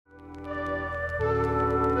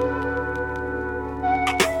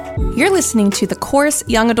You're listening to the Course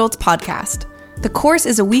Young Adults Podcast. The Course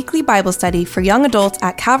is a weekly Bible study for young adults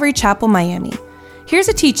at Calvary Chapel, Miami. Here's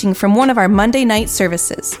a teaching from one of our Monday night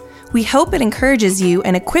services. We hope it encourages you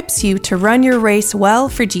and equips you to run your race well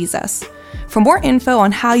for Jesus. For more info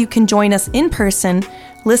on how you can join us in person,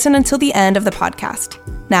 listen until the end of the podcast.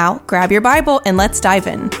 Now, grab your Bible and let's dive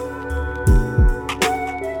in.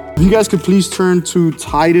 If you guys could please turn to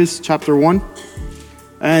Titus chapter 1.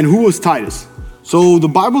 And who was Titus? So the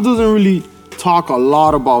Bible doesn't really talk a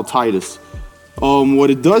lot about Titus. What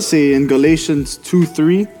it does say in Galatians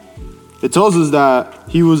 2:3, it tells us that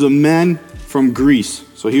he was a man from Greece.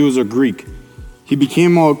 So he was a Greek. He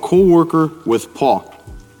became a co-worker with Paul.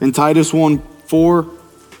 In Titus 1:4,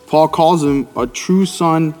 Paul calls him a true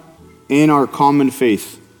son in our common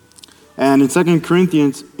faith. And in 2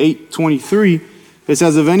 Corinthians 8:23, it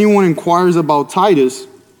says, if anyone inquires about Titus,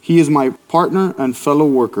 he is my partner and fellow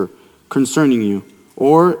worker concerning you.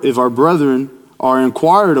 Or if our brethren are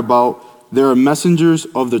inquired about, they are messengers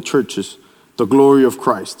of the churches, the glory of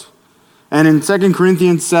Christ. And in 2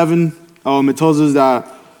 Corinthians 7, it tells us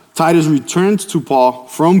that Titus returned to Paul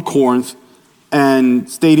from Corinth and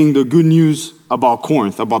stating the good news about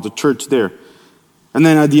Corinth, about the church there. And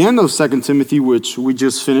then at the end of 2 Timothy, which we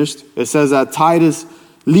just finished, it says that Titus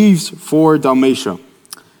leaves for Dalmatia.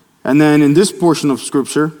 And then in this portion of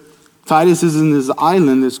scripture, Titus is in this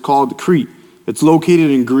island, it's called Crete. It's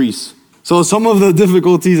located in Greece. So some of the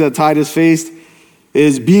difficulties that Titus faced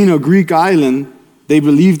is being a Greek island, they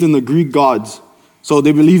believed in the Greek gods. So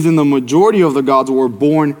they believed in the majority of the gods were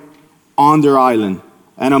born on their island.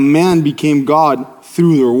 And a man became God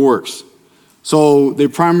through their works. So they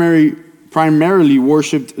primarily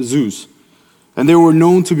worshipped Zeus. And they were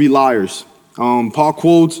known to be liars. Paul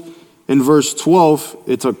quotes in verse 12,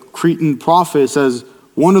 it's a Cretan prophet, it says,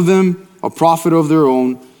 one of them, a prophet of their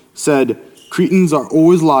own, said, Cretans are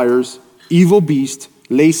always liars, evil beasts,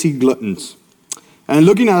 lazy gluttons. And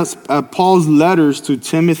looking at Paul's letters to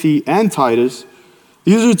Timothy and Titus,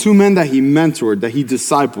 these are two men that he mentored, that he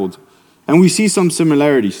discipled. And we see some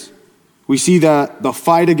similarities. We see that the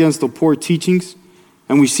fight against the poor teachings,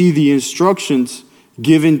 and we see the instructions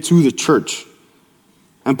given to the church.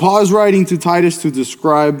 And Paul is writing to Titus to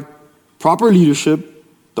describe proper leadership,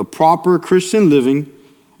 the proper Christian living,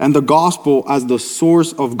 and the gospel as the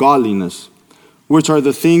source of godliness, which are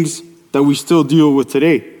the things that we still deal with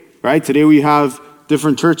today, right? Today we have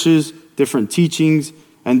different churches, different teachings,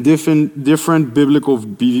 and different biblical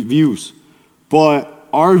views. But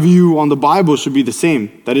our view on the Bible should be the same,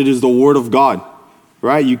 that it is the Word of God,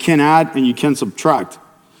 right? You can add and you can subtract.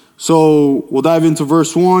 So we'll dive into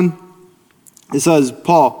verse 1. It says,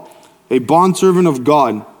 Paul, a bondservant of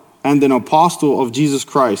God and an apostle of Jesus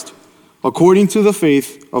Christ, according to the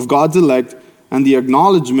faith of God's elect and the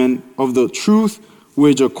acknowledgement of the truth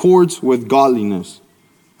which accords with godliness.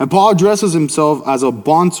 And Paul addresses himself as a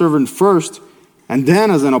bondservant first and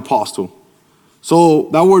then as an apostle. So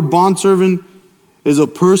that word bondservant is a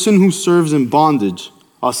person who serves in bondage,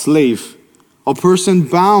 a slave, a person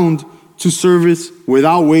bound to service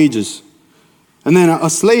without wages. And then a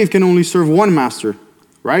slave can only serve one master,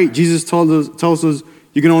 right? Jesus tells us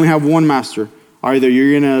you can only have one master. Either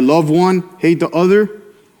you're going to love one, hate the other.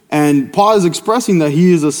 And Paul is expressing that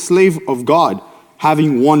he is a slave of God,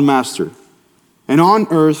 having one master. And on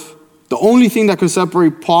earth, the only thing that could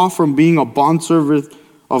separate Paul from being a bondservant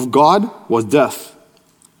of God was death.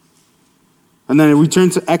 And then if we turn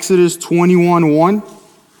to Exodus 21:1,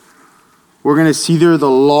 we're going to see there the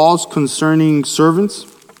laws concerning servants.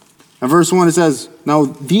 And verse 1, it says, now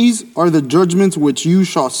these are the judgments which you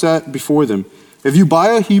shall set before them. If you buy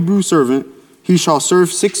a Hebrew servant, he shall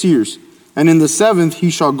serve 6 years, and in the 7th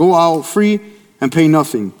he shall go out free and pay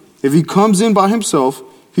nothing. If he comes in by himself,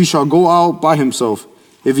 he shall go out by himself.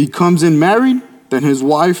 If he comes in married, then his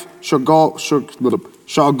wife shall go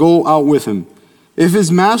out with him. If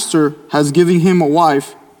his master has given him a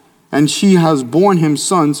wife, and she has borne him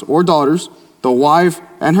sons or daughters, the wife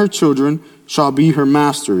and her children shall be her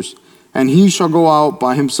master's, and he shall go out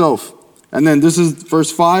by himself. And then this is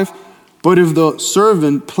verse 5. But if the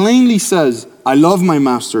servant plainly says, I love my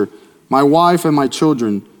master, my wife, and my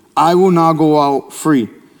children, I will not go out free,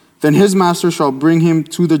 then his master shall bring him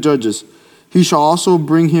to the judges. He shall also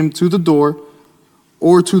bring him to the door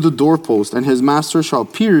or to the doorpost, and his master shall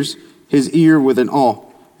pierce his ear with an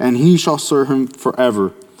awl, and he shall serve him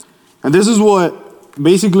forever. And this is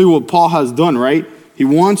basically what Paul has done, right? He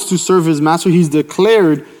wants to serve his master. He's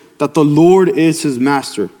declared that the Lord is his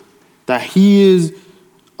master, that he is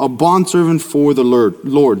a bondservant for the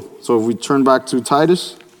Lord. So if we turn back to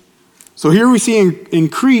Titus. So here we see in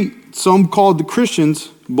Crete, some called the Christians,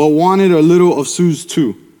 but wanted a little of Zeus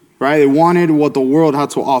too. right? They wanted what the world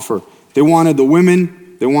had to offer. They wanted the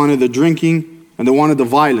women, they wanted the drinking, and they wanted the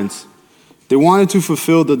violence. They wanted to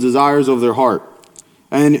fulfill the desires of their heart.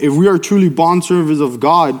 And if we are truly bondservants of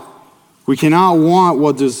God, we cannot want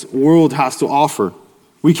what this world has to offer.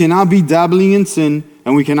 We cannot be dabbling in sin,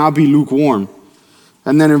 and we cannot be lukewarm.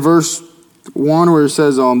 And then in verse 1 where it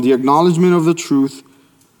says, the acknowledgement of the truth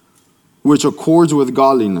which accords with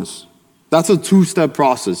godliness. That's a two-step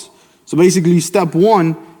process. So basically, step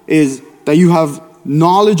 1 is that you have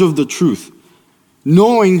knowledge of the truth,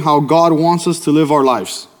 knowing how God wants us to live our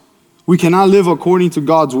lives. We cannot live according to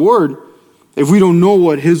God's word if we don't know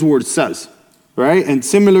what his word says, right? And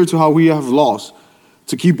similar to how we have laws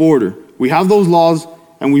to keep order. We have those laws,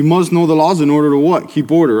 and we must know the laws in order to what?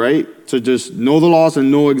 Keep order, right? To just know the laws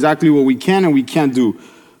and know exactly what we can and we can't do.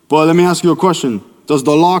 But let me ask you a question. Does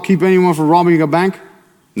the law keep anyone from robbing a bank?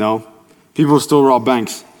 No. People still rob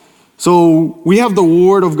banks. So we have the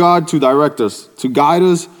word of God to direct us, to guide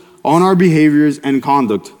us on our behaviors and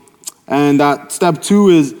conduct. And that step 2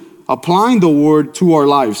 is applying the word to our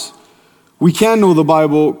lives. We can know the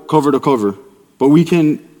Bible cover to cover, but we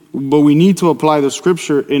need to apply the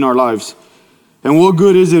scripture in our lives. And what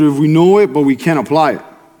good is it if we know it, but we can't apply it?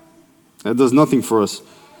 That does nothing for us.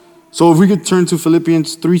 So if we could turn to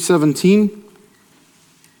Philippians 3:17,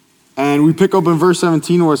 and we pick up in verse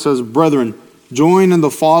 17 where it says, "Brethren, join in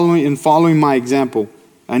following my example,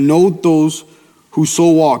 and note those who so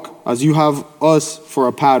walk, as you have us for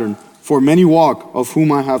a pattern. For many walk, of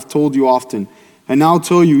whom I have told you often, and now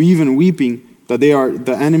tell you even weeping, that they are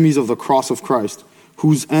the enemies of the cross of Christ,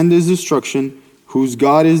 whose end is destruction, whose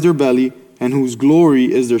God is their belly, and whose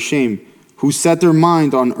glory is their shame, who set their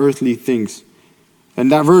mind on earthly things."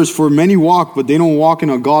 And that verse, for many walk, but they don't walk in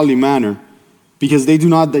a godly manner, because they do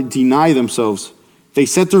not deny themselves. They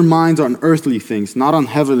set their minds on earthly things, not on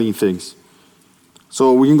heavenly things.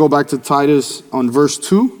 So we can go back to Titus on verse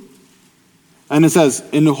 2. And it says,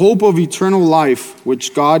 "In the hope of eternal life,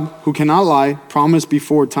 which God, who cannot lie, promised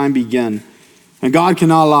before time began." And God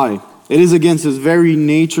cannot lie. It is against his very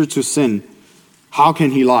nature to sin. How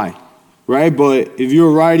can he lie? Right? But if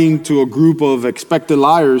you're writing to a group of expected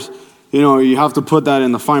liars, you have to put that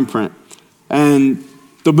in the fine print. And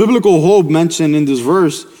the biblical hope mentioned in this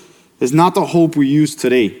verse is not the hope we use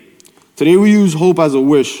today. Today we use hope as a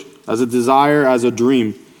wish, as a desire, as a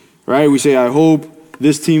dream. Right? We say, I hope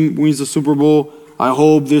this team wins the Super Bowl. I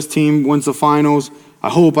hope this team wins the finals. I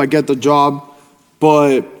hope I get the job.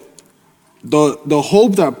 But the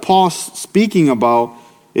hope that Paul's speaking about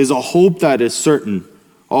is a hope that is certain.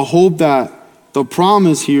 A hope that the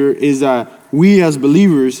promise here is that we as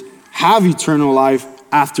believers have eternal life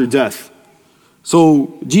after death.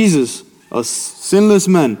 So Jesus, a sinless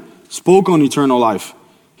man, spoke on eternal life.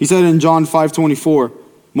 He said in John 5:24,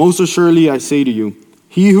 "Most assuredly I say to you,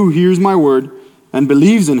 he who hears my word and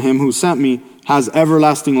believes in him who sent me has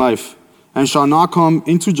everlasting life, and shall not come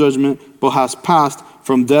into judgment, but has passed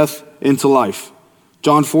from death into life."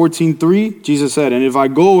 John 14:3, Jesus said, "And if I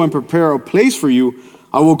go and prepare a place for you,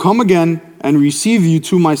 I will come again and receive you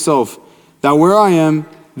to myself, that where I am,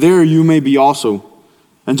 there you may be also."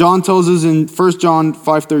 And John tells us in 1 John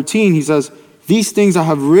 5:13, he says, "These things I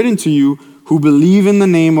have written to you who believe in the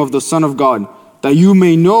name of the Son of God, that you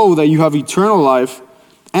may know that you have eternal life,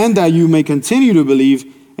 and that you may continue to believe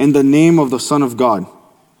in the name of the Son of God."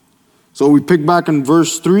 So we pick back in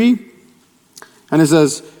verse 3, and it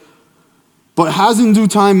says, "But has in due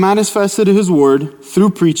time manifested his word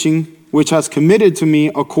through preaching, which has committed to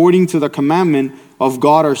me according to the commandment of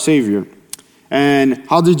God our Savior." And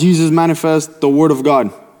how did Jesus manifest the word of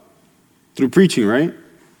God? Through preaching, right?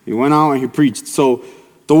 He went out and he preached. So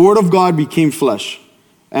the word of God became flesh.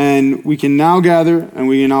 And we can now gather and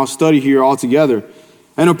we can now study here all together.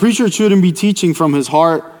 And a preacher shouldn't be teaching from his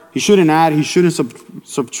heart. He shouldn't add, he shouldn't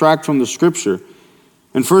subtract from the scripture.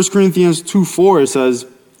 In 1 Corinthians 2:4 it says,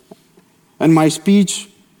 "And my speech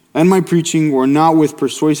and my preaching were not with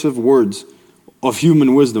persuasive words of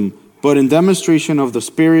human wisdom, but in demonstration of the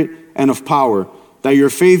Spirit and of power, that your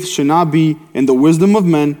faith should not be in the wisdom of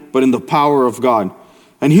men, but in the power of God."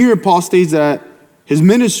 And here Paul states that his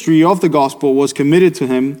ministry of the gospel was committed to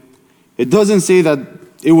him. It doesn't say that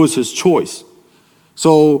it was his choice.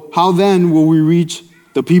 So how then will we reach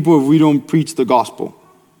the people if we don't preach the gospel?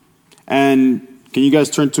 And can you guys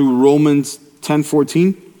turn to Romans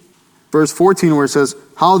 10:14? Verse 14 where it says,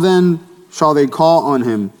 "How then shall they call on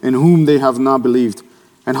him in whom they have not believed?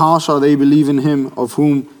 And how shall they believe in him of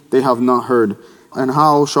whom they have not heard? And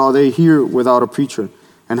how shall they hear without a preacher?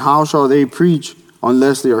 And how shall they preach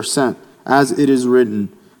unless they are sent? As it is written,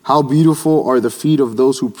 how beautiful are the feet of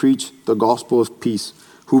those who preach the gospel of peace,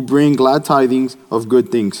 who bring glad tidings of good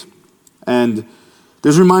things. And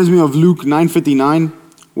this reminds me of Luke 9:59,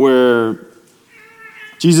 where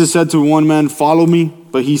Jesus said to one man, "Follow me,"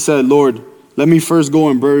 but he said, "Lord, let me first go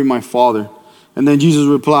and bury my father." And then Jesus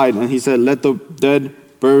replied, and he said, "Let the dead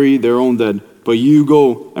bury their own dead, but you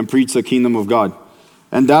go and preach the kingdom of God."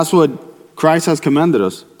 And that's what Christ has commanded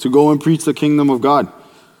us, to go and preach the kingdom of God.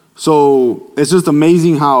 So it's just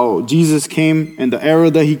amazing how Jesus came in the era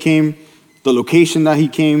that he came, the location that he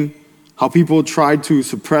came, how people tried to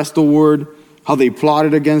suppress the word, how they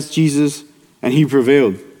plotted against Jesus, and he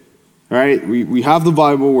prevailed. Right? We have the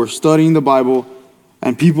Bible, we're studying the Bible,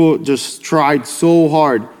 and people just tried so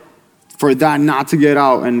hard for that not to get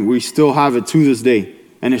out, and we still have it to this day.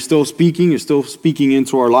 And it's still speaking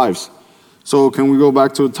into our lives. So can we go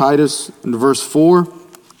back to Titus in verse 4?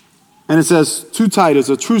 And it says, "To Titus,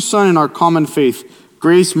 a true son in our common faith,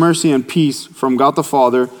 grace, mercy, and peace from God the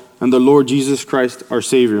Father and the Lord Jesus Christ, our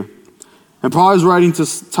Savior." And Paul is writing to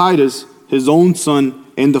Titus, his own son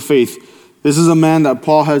in the faith. This is a man that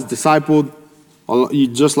Paul has discipled,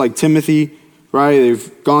 just like Timothy, right?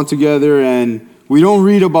 They've gone together, and we don't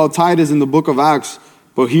read about Titus in the book of Acts,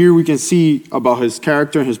 but here we can see about his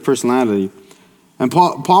character and his personality. And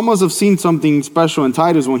Paul must have seen something special in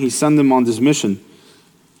Titus when he sent him on this mission,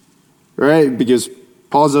 right? Because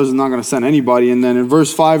Paul says he's not going to send anybody. And then in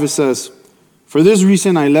verse 5 it says, "For this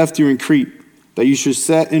reason I left you in Crete, that you should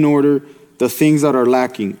set in order the things that are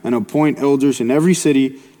lacking, and appoint elders in every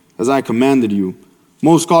city as I commanded you."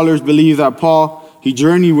 Most scholars believe that Paul, he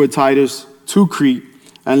journeyed with Titus to Crete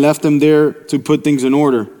and left him there to put things in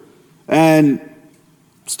order. And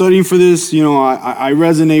studying for this, I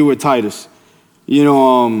resonate with Titus.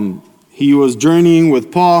 He was journeying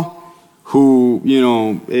with Paul, who,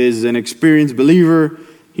 is an experienced believer.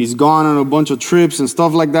 He's gone on a bunch of trips and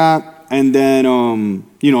stuff like that. And then,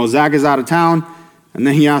 Zach is out of town. And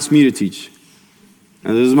then he asked me to teach.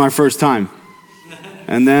 And this is my first time.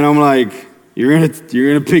 And then I'm like, you're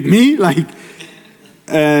gonna pick me?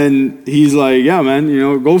 And he's like, "Yeah, man,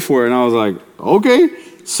 go for it." And I was like, okay.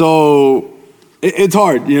 So it's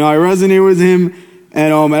hard. I resonate with him.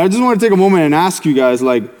 And I just want to take a moment and ask you guys,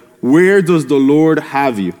 where does the Lord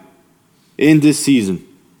have you in this season?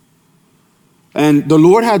 And the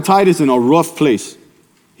Lord had Titus in a rough place.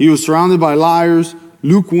 He was surrounded by liars,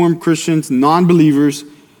 lukewarm Christians, non-believers,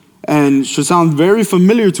 and should sound very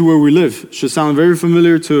familiar to where we live. Should sound very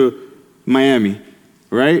familiar to Miami,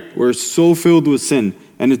 right? We're so filled with sin,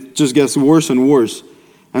 and it just gets worse and worse.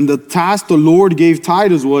 And the task the Lord gave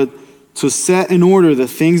Titus was to set in order the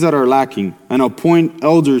things that are lacking and appoint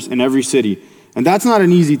elders in every city. And that's not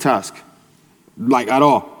an easy task, at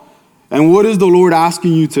all. And what is the Lord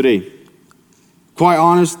asking you today? Quite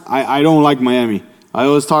honest, I don't like Miami. I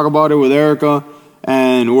always talk about it with Erica,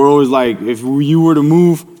 and we're always like, if you were to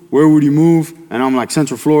move, where would you move? And I'm like,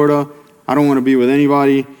 Central Florida. I don't want to be with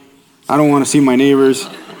anybody. I don't want to see my neighbors.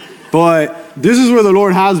 But this is where the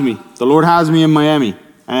Lord has me. The Lord has me in Miami.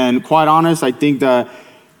 And quite honest, I think that,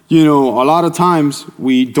 a lot of times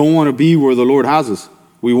we don't want to be where the Lord has us.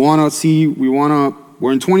 We're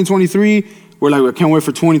in 2023, we're like, we can't wait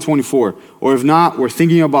for 2024. Or if not, we're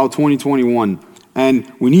thinking about 2021. And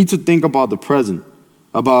we need to think about the present,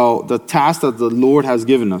 about the task that the Lord has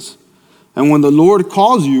given us. And when the Lord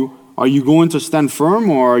calls you, are you going to stand firm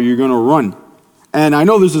or are you going to run? And I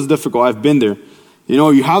know this is difficult. I've been there.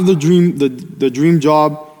 You have the dream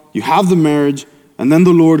job, you have the marriage, and then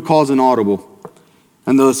the Lord calls an audible.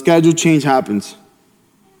 And the schedule change happens.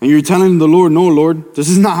 And you're telling the Lord, "No, Lord, this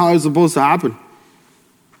is not how it's supposed to happen."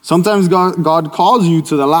 Sometimes God calls you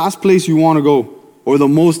to the last place you want to go, or the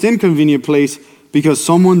most inconvenient place, because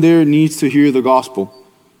someone there needs to hear the gospel.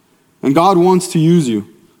 And God wants to use you.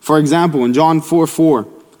 For example, in John 4:4,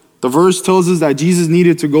 the verse tells us that Jesus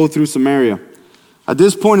needed to go through Samaria. At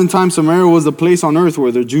this point in time, Samaria was the place on earth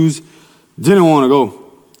where the Jews didn't want to go.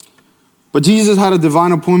 But Jesus had a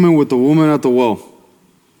divine appointment with the woman at the well.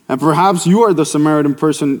 And perhaps you are the Samaritan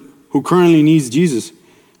person who currently needs Jesus,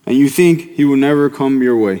 and you think he will never come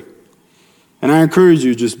your way. And I encourage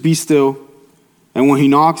you, just be still. And when he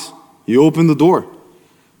knocks, you open the door.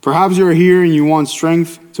 Perhaps you're here and you want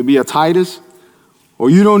strength to be a Titus, or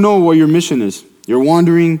you don't know what your mission is. You're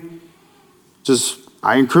wondering.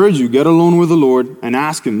 I encourage you, get alone with the Lord and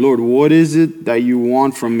ask him, "Lord, what is it that you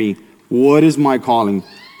want from me? What is my calling?"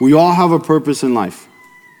 We all have a purpose in life.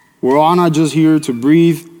 We're all not just here to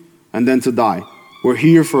breathe and then to die. We're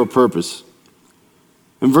here for a purpose.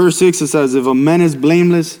 In verse 6 it says, "If a man is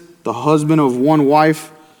blameless, the husband of one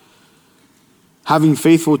wife, having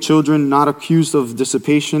faithful children, not accused of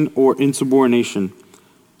dissipation or insubordination."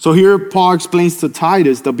 So here Paul explains to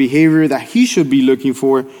Titus the behavior that he should be looking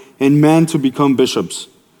for in men to become bishops.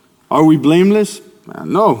 Are we blameless?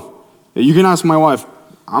 No. You can ask my wife.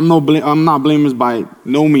 I'm not blameless by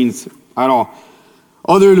no means at all.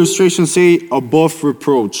 Other illustrations say above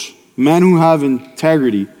reproach. Men who have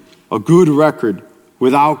integrity, a good record,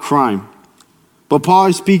 without crime. But Paul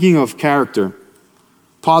is speaking of character.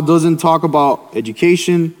 Paul doesn't talk about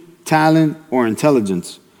education, talent, or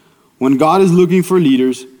intelligence. When God is looking for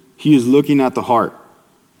leaders, he is looking at the heart.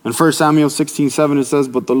 In 1 Samuel 16:7 it says,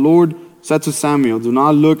 "But the Lord said to Samuel, do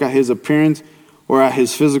not look at his appearance or at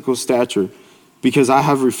his physical stature, because I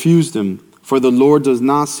have refused him. For the Lord does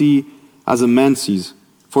not see as a man sees.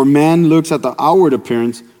 For man looks at the outward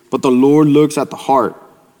appearance, but the Lord looks at the heart."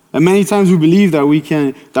 And many times we believe that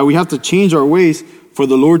we have to change our ways for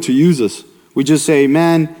the Lord to use us. We just say,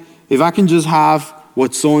 man, if I can just have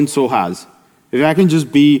what so-and-so has, if I can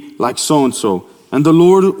just be like so-and-so, and the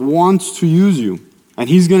Lord wants to use you, and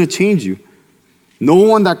he's going to change you. No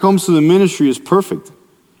one that comes to the ministry is perfect.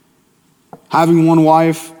 Having one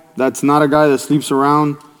wife, that's not a guy that sleeps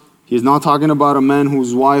around. He's not talking about a man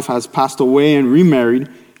whose wife has passed away and remarried.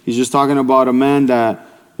 He's just talking about a man that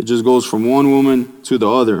it just goes from one woman to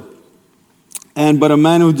the other. But a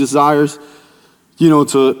man who desires,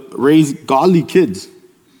 to raise godly kids.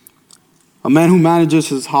 A man who manages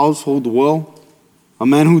his household well. A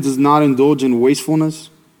man who does not indulge in wastefulness,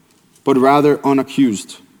 but rather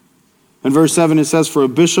unaccused. In verse 7 it says, "For a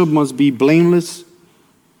bishop must be blameless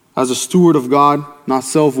as a steward of God, not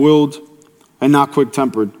self-willed and not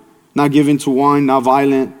quick-tempered, not given to wine, not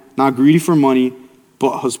violent, not greedy for money,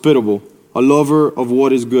 but hospitable, a lover of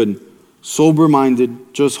what is good,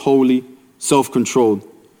 sober-minded, just holy, self-controlled."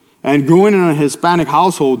 And growing in a Hispanic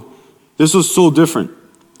household, this was so different.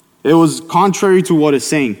 It was contrary to what it's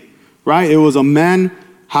saying, right? It was a man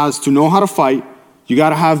has to know how to fight. You got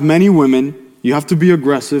to have many women. You have to be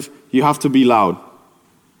aggressive. You have to be loud.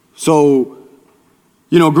 So,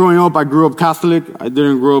 growing up, I grew up Catholic. I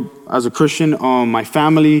didn't grow up as a Christian. My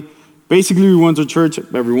family, basically we went to church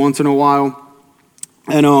every once in a while.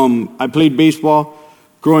 And I played baseball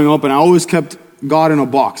growing up, and I always kept God in a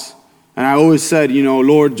box. And I always said,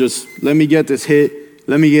 Lord, just let me get this hit.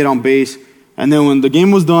 Let me get on base. And then when the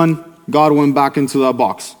game was done, God went back into that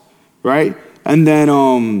box, right? And then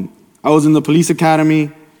I was in the police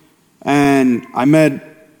academy, and I met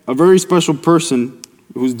a very special person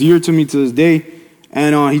who's dear to me to this day.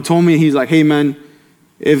 And he told me, he's like, "Hey, man,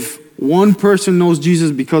 if one person knows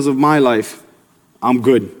Jesus because of my life, I'm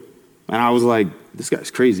good." And I was like, this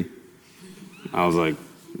guy's crazy. I was like,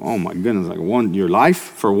 oh my goodness, like your life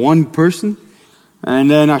for one person?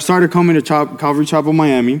 And then I started coming to Calvary Chapel,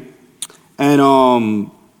 Miami. And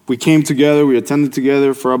we came together, we attended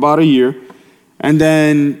together for about a year. And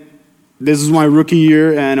then this is my rookie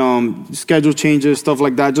year, and schedule changes, stuff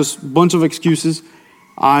like that, just a bunch of excuses.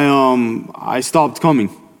 I stopped coming,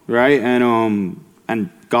 right? And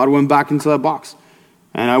God went back into that box.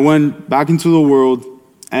 And I went back into the world,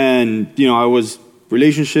 and I was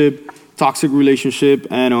toxic relationship,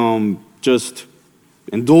 and just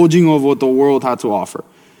indulging of what the world had to offer.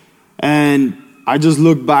 And I just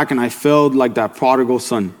looked back and I felt like that prodigal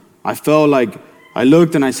son. I felt like I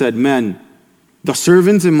looked and I said, man, the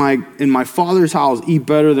servants in my father's house eat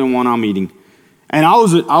better than what I'm eating. And I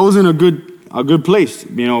was in a good place,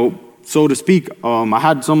 so to speak. I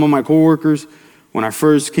had some of my coworkers when I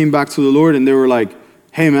first came back to the Lord, and they were like,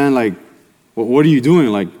 "Hey man, like, what are you doing?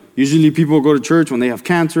 Like, usually people go to church when they have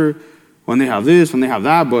cancer, when they have this, when they have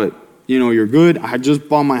that, but you're good." I had just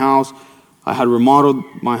bought my house. I had remodeled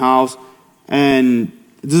my house. And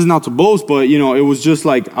this is not to boast, but it was just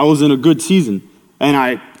like I was in a good season. And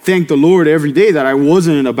I thank the Lord every day that I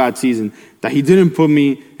wasn't in a bad season, that he didn't put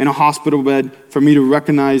me in a hospital bed for me to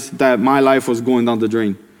recognize that my life was going down the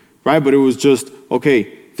drain, right? But it was just, okay,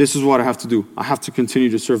 this is what I have to do. I have to continue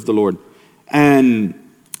to serve the Lord. And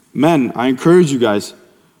men, I encourage you guys,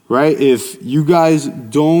 right? If you guys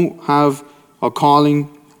don't have a calling,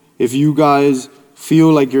 if you guys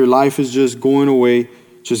feel like your life is just going away,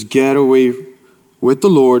 just get away with the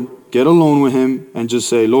Lord, get alone with him, and just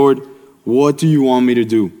say, "Lord, what do you want me to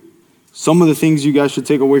do?" Some of the things you guys should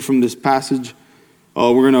take away from this passage,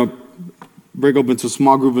 we're going to break up into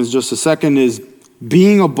small groups in just a second, is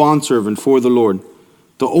being a bondservant for the Lord.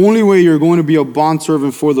 The only way you're going to be a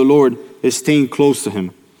bondservant for the Lord is staying close to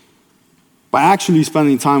him, by actually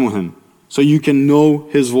spending time with him, so you can know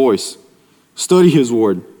his voice, study his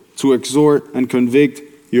word, to exhort and convict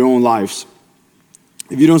your own lives.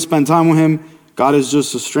 If you don't spend time with him, God is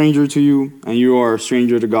just a stranger to you, and you are a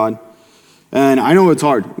stranger to God. And I know it's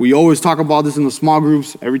hard. We always talk about this in the small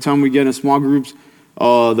groups. Every time we get in small groups,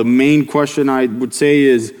 The main question I would say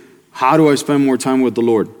is, how do I spend more time with the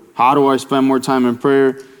Lord? How do I spend more time in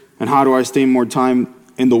prayer? And how do I stay more time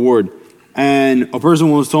in the Word? And a person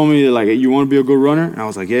once told me, like, you want to be a good runner? And I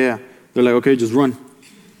was like, yeah. They're like, okay, just run.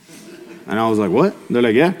 And I was like, what? They're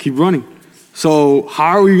like, yeah, keep running. So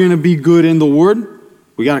how are we going to be good in the Word?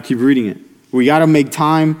 We got to keep reading it. We got to make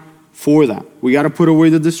time for that. We got to put away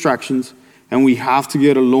the distractions, and we have to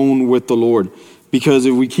get alone with the Lord. Because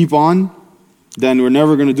if we keep on, then we're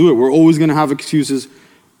never going to do it. We're always going to have excuses.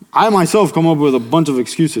 I myself come up with a bunch of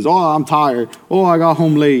excuses. Oh, I'm tired. Oh, I got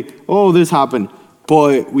home late. Oh, this happened.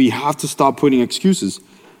 But we have to stop putting excuses.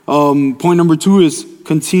 Point number 2 is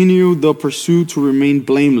continue the pursuit to remain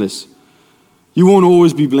blameless. You won't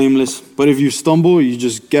always be blameless, but if you stumble, you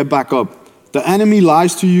just get back up. The enemy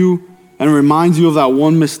lies to you and reminds you of that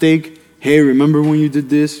one mistake. Hey, remember when you did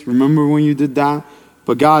this? Remember when you did that?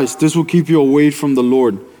 But guys, this will keep you away from the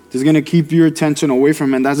Lord. This is going to keep your attention away from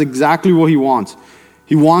Him, and that's exactly what He wants.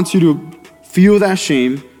 He wants you to feel that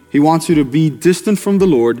shame. He wants you to be distant from the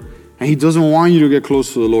Lord, and He doesn't want you to get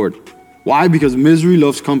close to the Lord. Why? Because misery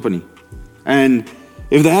loves company. And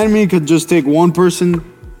if the enemy could just take one person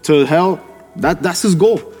to hell, that's his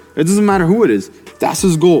goal. It doesn't matter who it is. That's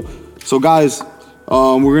his goal. So guys,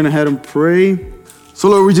 we're going to head and pray. So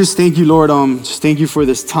Lord, we just thank you, Lord. Just thank you for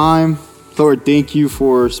this time. Lord, thank you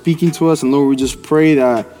for speaking to us. And Lord, we just pray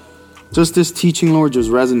that just this teaching, Lord, just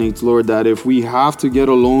resonates, Lord, that if we have to get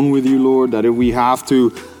alone with you, Lord, that if we have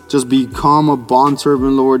to just become a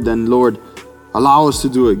bondservant, Lord, then, Lord, allow us to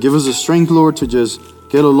do it. Give us the strength, Lord, to just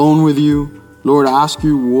get alone with you. Lord, ask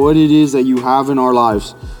you what it is that you have in our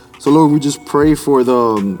lives. So, Lord, we just pray for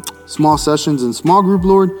the small sessions and small group,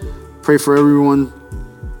 Lord. Pray for everyone.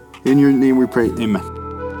 In your name we pray. Amen.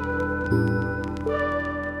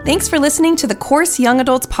 Thanks for listening to the Course Young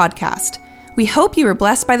Adults podcast. We hope you were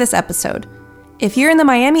blessed by this episode. If you're in the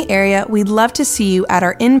Miami area, we'd love to see you at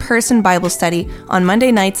our in-person Bible study on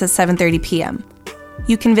Monday nights at 7:30 p.m.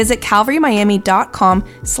 You can visit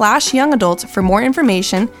calvarymiami.com/youngadults for more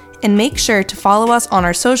information, and make sure to follow us on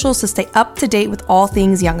our socials to stay up to date with all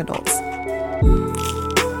things young adults.